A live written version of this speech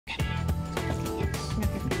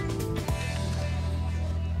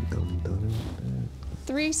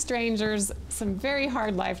three strangers, some very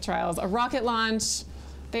hard life trials, a rocket launch.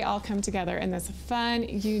 They all come together in this fun,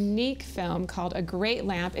 unique film called A Great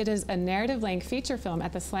Lamp. It is a narrative-length feature film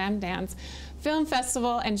at the Slamdance Film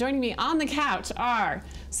Festival. And joining me on the couch are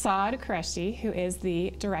Saad Qureshi, who is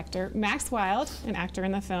the director, Max Wilde, an actor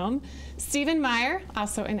in the film, Stephen Maier,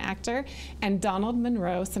 also an actor, and Donald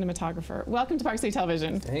Monroe, cinematographer. Welcome to Park City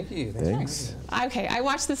Television. Thank you. Thanks. Okay, I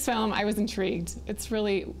watched this film. I was intrigued. It's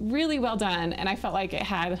really, really well done, and I felt like it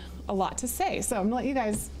had a lot to say. So I'm gonna let you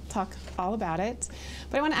guys talk all about it.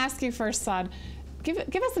 But I want to ask you first, Saad, give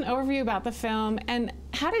us an overview about the film, and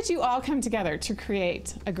how did you all come together to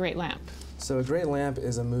create A Great Lamp? So A Great Lamp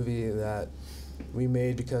is a movie that we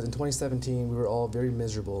made because in 2017 we were all very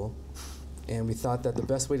miserable, and we thought that the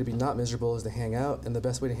best way to be not miserable is to hang out, and the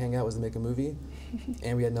best way to hang out was to make a movie,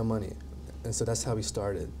 and we had no money. And so that's how we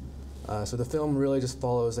started. So the film really just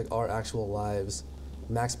follows like our actual lives.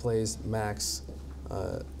 Max plays Max.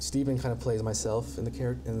 Stephen kind of plays myself in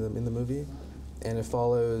the movie, and it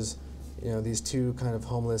follows, these two kind of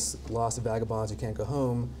homeless, lost vagabonds who can't go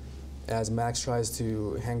home, as Max tries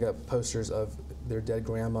to hang up posters of their dead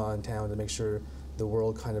grandma in town to make sure the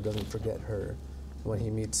world kind of doesn't forget her. When he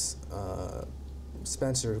meets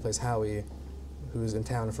Spencer, who plays Howie, who's in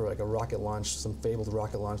town for like a rocket launch, some fabled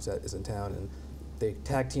rocket launch that is in town, and they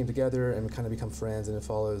tag team together and kind of become friends, and it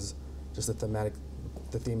follows just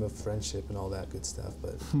the theme of friendship and all that good stuff,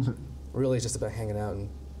 but really it's just about hanging out and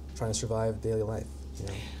trying to survive daily life.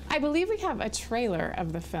 I believe we have a trailer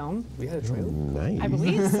of the film. We had a trailer? Nice. I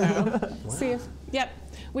believe so. Wow. See if, yep,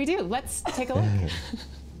 we do. Let's take a look.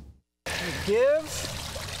 Give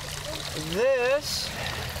this,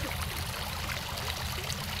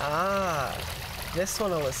 this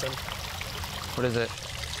one a listen. What is it?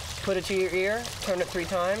 Put it to your ear, turn it 3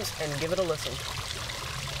 times, and give it a listen.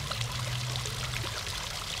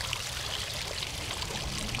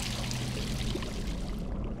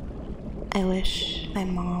 I wish my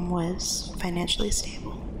mom was financially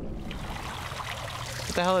stable.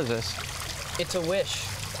 What the hell is this? It's a wish.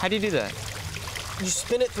 How do you do that? You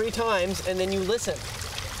spin it 3 times, and then you listen.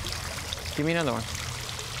 Give me another one.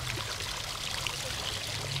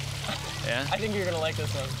 Yeah? I think you're gonna like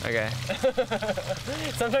this one. Okay.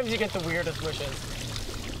 Sometimes you get the weirdest wishes.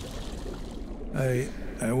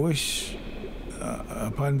 I wish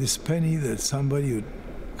upon this penny that somebody would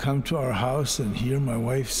come to our house and hear my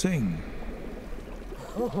wife sing.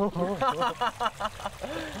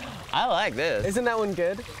 I like this. Isn't that one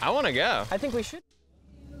good? I want to go. I think we should.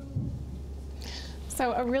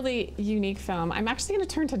 So a really unique film. I'm actually going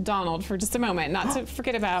to turn to Donald for just a moment, not to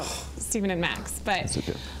forget about Stephen and Max, but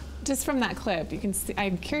okay. Just from that clip, you can see,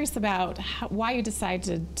 I'm curious about why you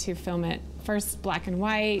decided to film it first black and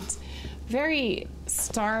white, very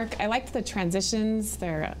stark. I liked the transitions.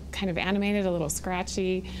 They're kind of animated, a little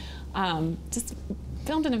scratchy. Just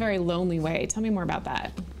filmed in a very lonely way. Tell me more about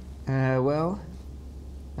that.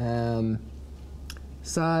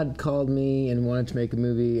 Saad called me and wanted to make a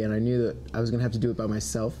movie, and I knew that I was going to have to do it by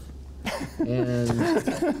myself. And,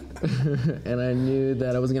 and I knew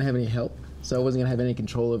that I wasn't going to have any help, so I wasn't going to have any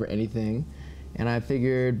control over anything. And I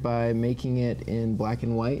figured by making it in black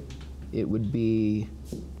and white, it would be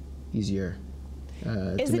easier.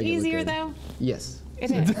 Is it easier, though? Yes. It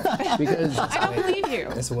is. Because I don't believe you.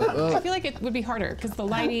 well, I feel like it would be harder because the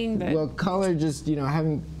lighting. Well, color, just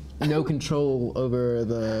having no control over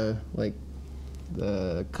the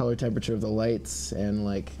color temperature of the lights, and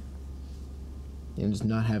just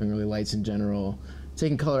not having really lights in general.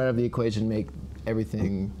 Taking color out of the equation make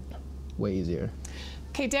everything way easier.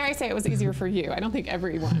 Okay, dare I say it was easier for you? I don't think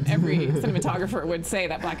every cinematographer would say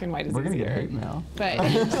that black and white is easier. We're gonna get hate mail. But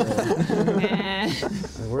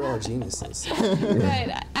We're all geniuses.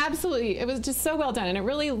 But absolutely, it was just so well done, and it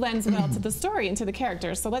really lends well to the story and to the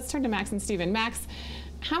characters. So let's turn to Max and Stephen. Max,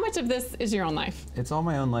 how much of this is your own life? It's all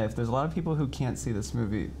my own life. There's a lot of people who can't see this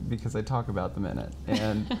movie because I talk about them in it,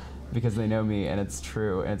 and because they know me, and it's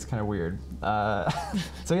true, and it's kind of weird.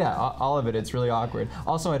 So yeah, all of it, it's really awkward.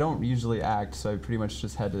 Also, I don't usually act, so I pretty much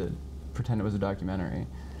just had to pretend it was a documentary.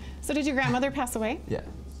 So did your grandmother pass away? Yeah.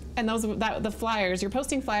 And the flyers, you're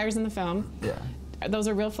posting flyers in the film. Yeah. Those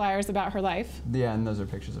are real flyers about her life? Yeah, and those are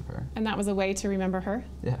pictures of her. And that was a way to remember her?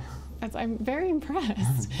 Yeah. I'm very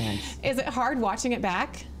impressed. Thanks. Is it hard watching it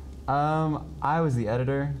back? I was the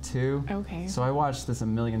editor too. Okay. So I watched this a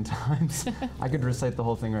million times. I could recite the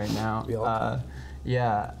whole thing right now.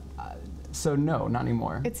 Yeah. So no, not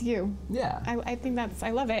anymore. It's you. Yeah. I think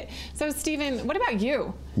I love it. So Stephen, what about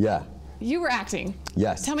you? Yeah. You were acting.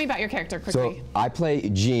 Yes. Tell me about your character quickly. So I play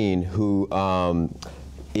Gene, who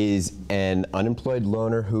is an unemployed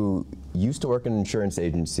loner who used to work in an insurance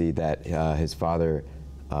agency that his father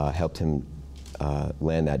helped him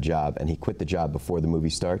land that job, and he quit the job before the movie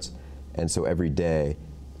starts. And so every day,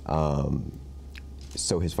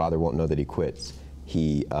 so his father won't know that he quits,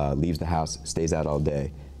 he leaves the house, stays out all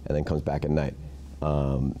day, and then comes back at night.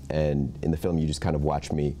 And in the film, you just kind of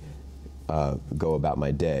watch me go about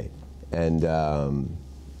my day. And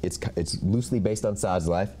it's loosely based on Saad's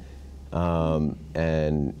life.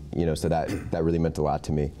 And, you know, so that really meant a lot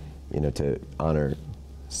to me, you know, to honor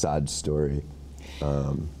Saad's story.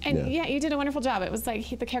 Yeah, you did a wonderful job. It was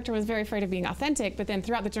like the character was very afraid of being authentic, but then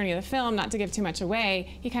throughout the journey of the film, not to give too much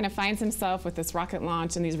away, he kind of finds himself with this rocket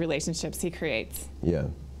launch and these relationships he creates. Yeah.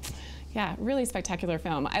 Yeah, really spectacular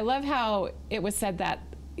film. I love how it was said that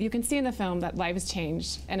you can see in the film that lives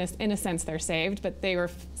changed, and in a sense they're saved, but they were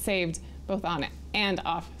saved both on and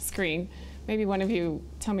off screen. Maybe one of you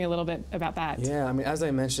tell me a little bit about that. Yeah, I mean, as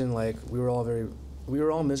I mentioned, like, we were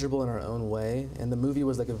all miserable in our own way, and the movie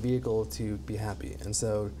was like a vehicle to be happy. And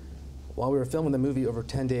so while we were filming the movie over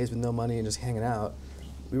 10 days with no money and just hanging out,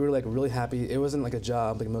 we were like really happy. It wasn't like a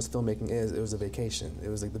job like most filmmaking is. It was a vacation. It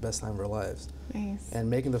was like the best time of our lives. Nice. And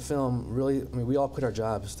making the film really, I mean, we all quit our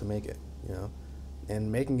jobs to make it, you know? And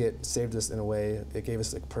making it saved us in a way. It gave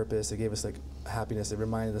us like purpose. It gave us like happiness. It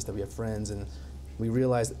reminded us that we have friends. And we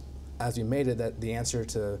realized as we made it that the answer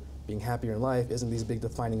to being happier in life isn't these big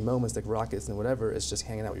defining moments like rockets and whatever. It's just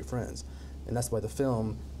hanging out with your friends. And that's why the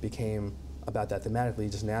film became about that thematically,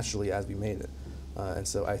 just naturally as we made it. And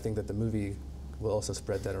so I think that the movie will also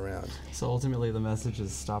spread that around. So ultimately the message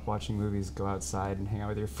is stop watching movies, go outside and hang out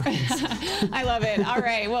with your friends. I love it. All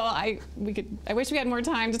right, well, I wish we had more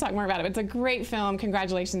time to talk more about it, but it's a great film.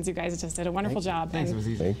 Congratulations, you guys just did a wonderful job. Thanks, it was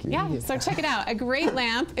easy. Thank you. Yeah, so check it out. A Great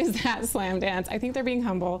Lamp is at Slamdance. I think they're being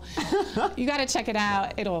humble. You gotta check it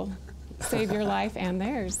out. It'll save your life and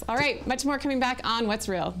theirs. All right, much more coming back on What's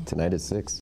Real. Tonight at 6.